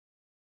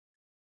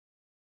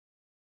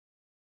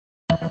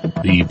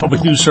The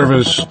Public News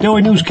Service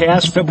Daily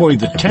Newscast, February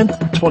the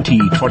 10th,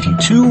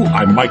 2022.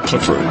 I'm Mike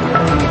Clifford.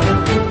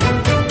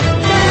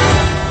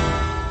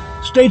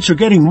 States are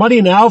getting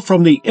money now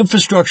from the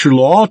infrastructure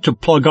law to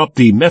plug up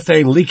the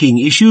methane-leaking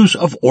issues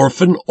of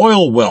orphan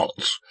oil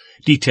wells.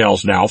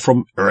 Details now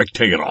from Eric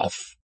Tegenoff.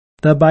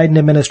 The Biden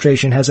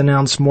administration has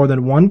announced more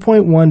than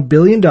 $1.1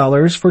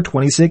 billion for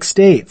 26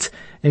 states,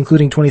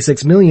 including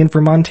 $26 million for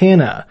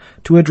Montana,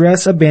 to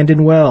address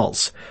abandoned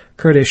wells.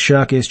 Curtis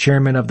Shuck is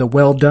chairman of the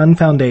Well Done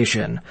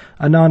Foundation,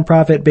 a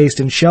nonprofit based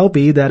in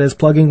Shelby that is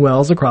plugging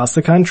wells across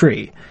the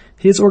country.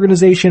 His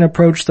organization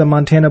approached the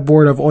Montana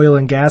Board of Oil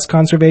and Gas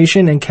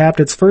Conservation and capped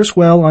its first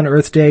well on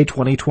Earth Day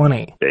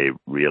 2020. They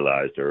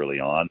realized early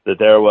on that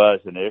there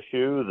was an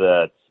issue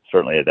that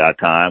certainly at that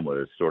time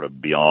was sort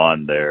of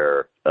beyond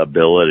their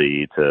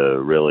ability to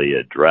really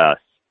address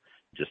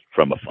just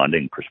from a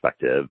funding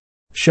perspective.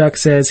 Shuck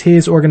says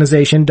his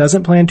organization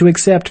doesn't plan to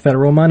accept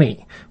federal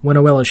money. When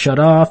a well is shut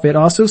off, it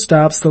also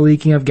stops the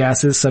leaking of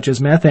gases such as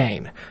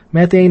methane.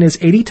 Methane is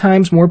 80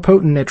 times more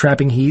potent at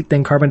trapping heat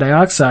than carbon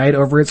dioxide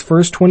over its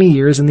first 20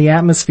 years in the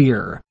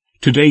atmosphere.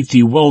 To date,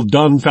 the Well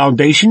Done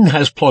Foundation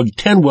has plugged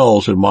 10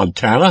 wells in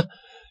Montana.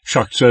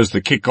 Shuck says the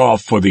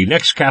kickoff for the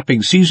next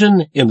capping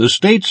season in the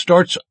state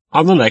starts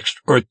on the next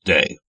Earth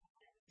Day.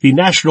 The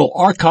National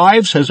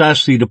Archives has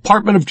asked the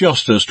Department of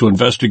Justice to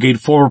investigate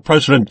former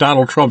President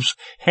Donald Trump's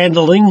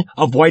handling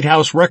of White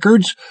House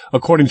records,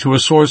 according to a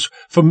source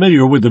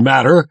familiar with the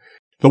matter.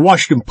 The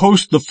Washington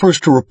Post, the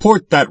first to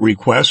report that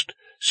request.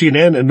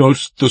 CNN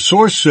notes the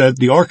source said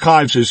the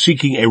Archives is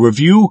seeking a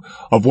review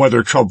of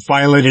whether Trump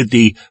violated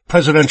the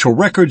Presidential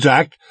Records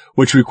Act,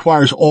 which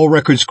requires all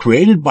records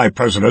created by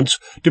presidents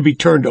to be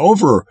turned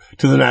over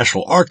to the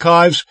National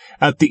Archives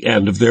at the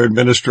end of their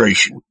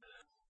administration.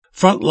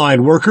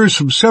 Frontline workers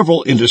from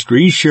several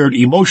industries shared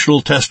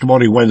emotional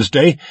testimony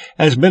Wednesday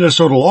as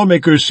Minnesota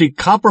lawmakers seek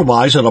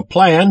compromise on a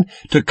plan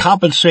to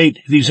compensate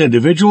these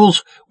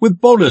individuals with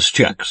bonus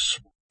checks.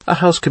 A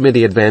House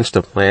committee advanced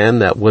a plan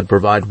that would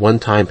provide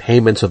one-time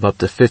payments of up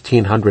to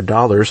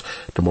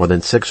 $1,500 to more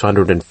than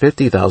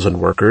 650,000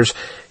 workers,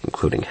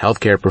 including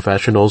healthcare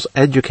professionals,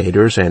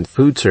 educators, and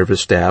food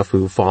service staff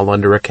who fall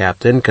under a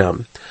capped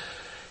income.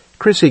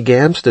 Chrissy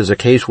Gamst is a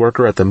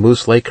caseworker at the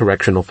Moose Lake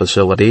Correctional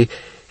Facility.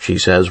 She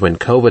says when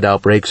COVID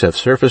outbreaks have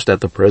surfaced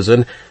at the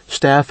prison,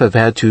 staff have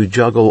had to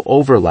juggle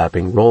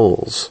overlapping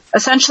roles.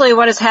 Essentially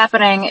what is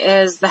happening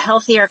is the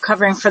healthy are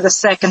covering for the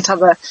sick until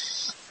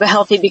the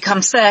healthy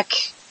become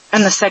sick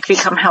and the sick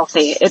become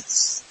healthy.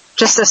 It's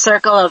just a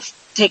circle of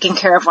taking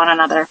care of one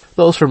another.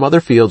 Those from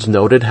other fields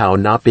noted how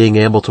not being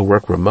able to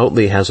work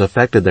remotely has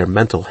affected their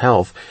mental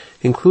health,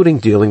 including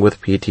dealing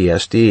with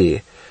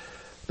PTSD.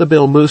 The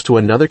bill moves to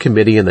another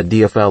committee in the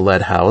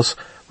DFL-led House.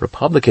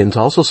 Republicans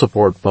also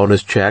support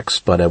bonus checks,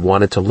 but have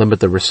wanted to limit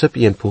the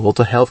recipient pool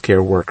to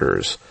healthcare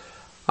workers.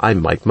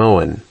 I'm Mike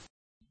Moen.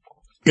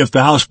 If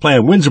the House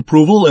plan wins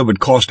approval, it would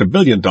cost $1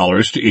 billion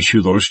to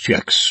issue those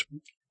checks.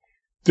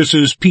 This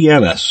is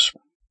PNS.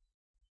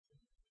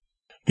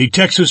 The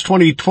Texas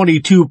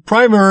 2022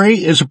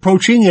 primary is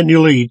approaching, and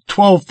nearly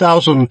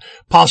 12,000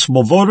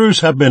 possible voters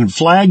have been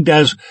flagged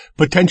as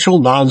potential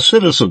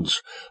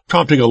non-citizens,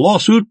 prompting a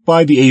lawsuit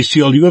by the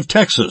ACLU of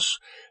Texas,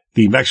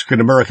 the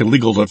Mexican-American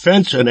Legal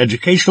Defense and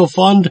Educational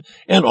Fund,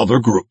 and other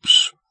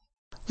groups.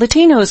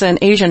 Latinos and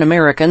Asian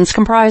Americans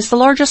comprise the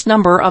largest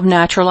number of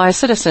naturalized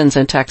citizens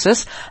in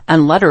Texas,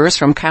 and letters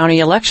from county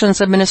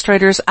elections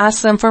administrators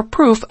ask them for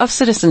proof of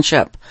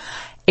citizenship.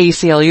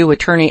 ACLU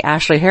attorney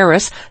Ashley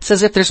Harris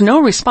says if there's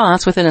no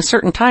response within a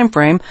certain time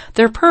frame,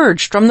 they're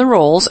purged from the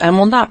rolls and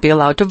will not be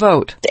allowed to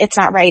vote. It's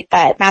not right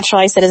that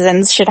naturalized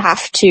citizens should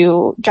have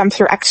to jump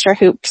through extra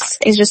hoops.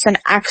 It's just an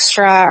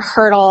extra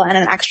hurdle and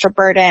an extra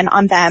burden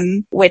on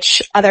them,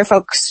 which other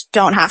folks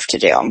don't have to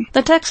do.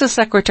 The Texas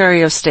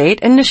Secretary of State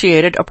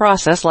initiated a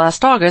process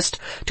last August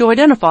to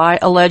identify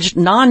alleged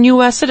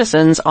non-U.S.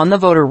 citizens on the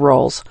voter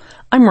rolls.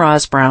 I'm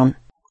Roz Brown.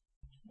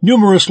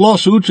 Numerous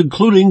lawsuits,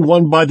 including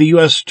one by the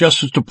U.S.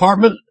 Justice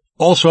Department,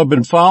 also have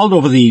been filed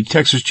over the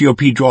Texas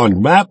GOP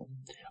drawing map,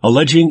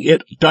 alleging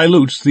it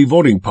dilutes the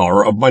voting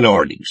power of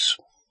minorities.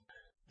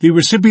 The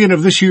recipient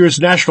of this year's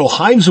National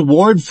Heinz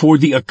Award for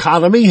the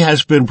Economy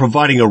has been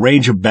providing a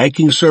range of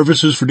banking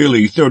services for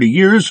nearly 30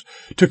 years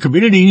to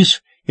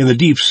communities in the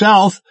Deep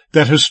South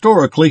that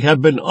historically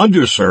have been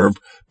underserved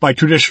by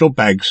traditional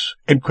banks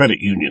and credit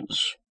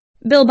unions.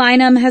 Bill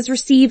Bynum has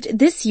received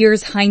this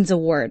year's Heinz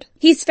Award.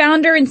 He's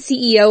founder and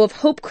CEO of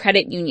Hope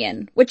Credit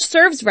Union, which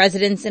serves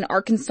residents in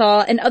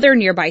Arkansas and other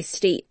nearby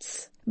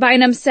states.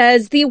 Bynum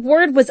says the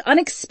award was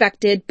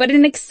unexpected, but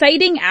an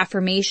exciting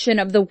affirmation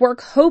of the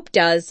work Hope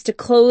does to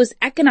close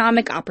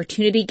economic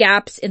opportunity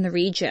gaps in the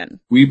region.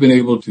 We've been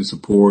able to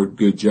support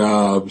good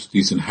jobs,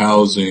 decent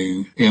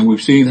housing, and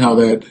we've seen how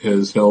that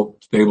has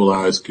helped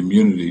stabilize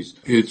communities.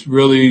 It's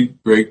really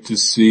great to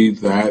see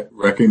that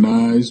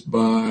recognized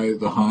by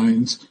the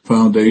Heinz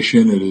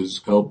Foundation. It has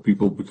helped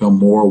people become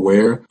more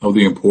aware of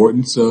the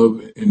importance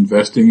of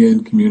investing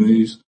in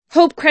communities.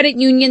 Hope Credit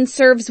Union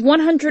serves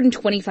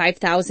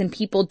 125,000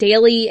 people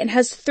daily and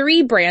has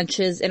 3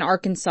 branches in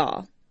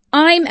Arkansas.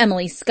 I'm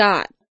Emily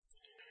Scott.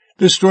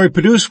 This story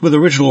produced with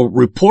original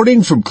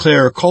reporting from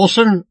Claire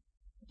Coulson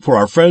for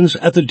our friends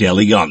at the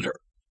Daily Yonder.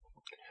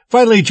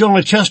 Finally,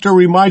 Jonah Chester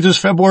reminds us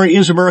February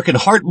is American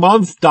Heart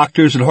Month.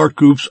 Doctors and heart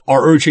groups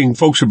are urging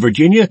folks in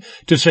Virginia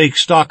to take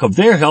stock of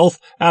their health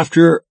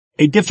after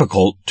a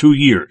difficult 2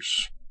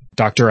 years.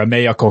 Dr.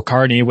 Amaya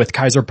Kulkarni with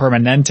Kaiser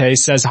Permanente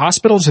says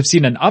hospitals have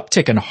seen an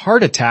uptick in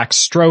heart attacks,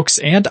 strokes,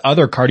 and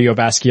other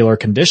cardiovascular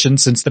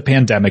conditions since the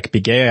pandemic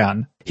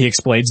began. He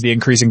explains the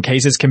increase in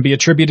cases can be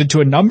attributed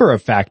to a number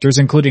of factors,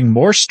 including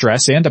more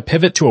stress and a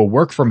pivot to a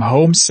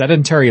work-from-home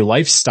sedentary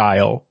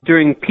lifestyle.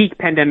 During peak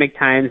pandemic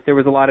times, there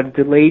was a lot of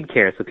delayed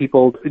care, so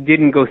people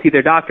didn't go see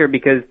their doctor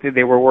because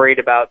they were worried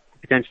about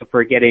the potential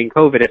for getting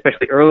COVID,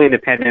 especially early in the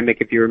pandemic.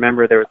 If you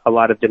remember, there was a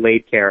lot of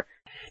delayed care.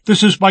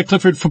 This is Mike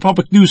Clifford for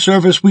Public News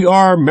Service. We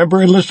are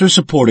member and listener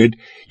supported.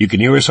 You can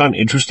hear us on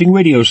interesting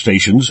radio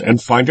stations and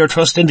find our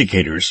trust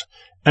indicators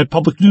at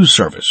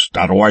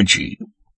publicnewsservice.org.